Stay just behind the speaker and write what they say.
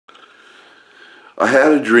I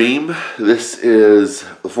had a dream. This is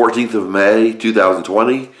the 14th of May,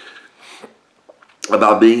 2020,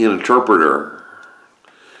 about being an interpreter.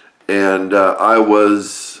 And I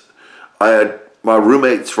had, my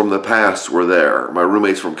roommates from the past were there. My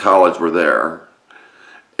roommates from college were there.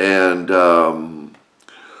 And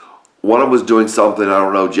one of them was doing something, I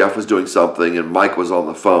don't know, Jeff was doing something, and Mike was on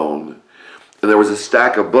the phone. And there was a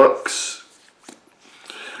stack of books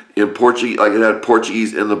in Portuguese, like it had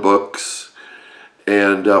Portuguese in the books.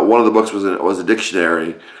 And one of the books was a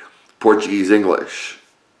dictionary, Portuguese-English.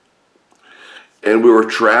 And we were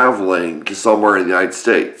traveling to somewhere in the United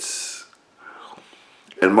States.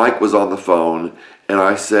 And Mike was on the phone, and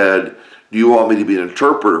I said, "Do you want me to be an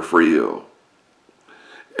interpreter for you?"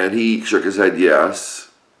 And he shook his head, yes.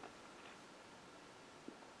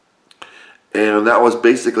 And that was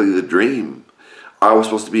basically the dream. I was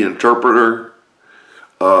supposed to be an interpreter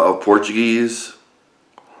of Portuguese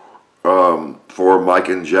for Mike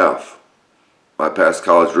and Jeff, my past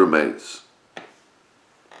college roommates.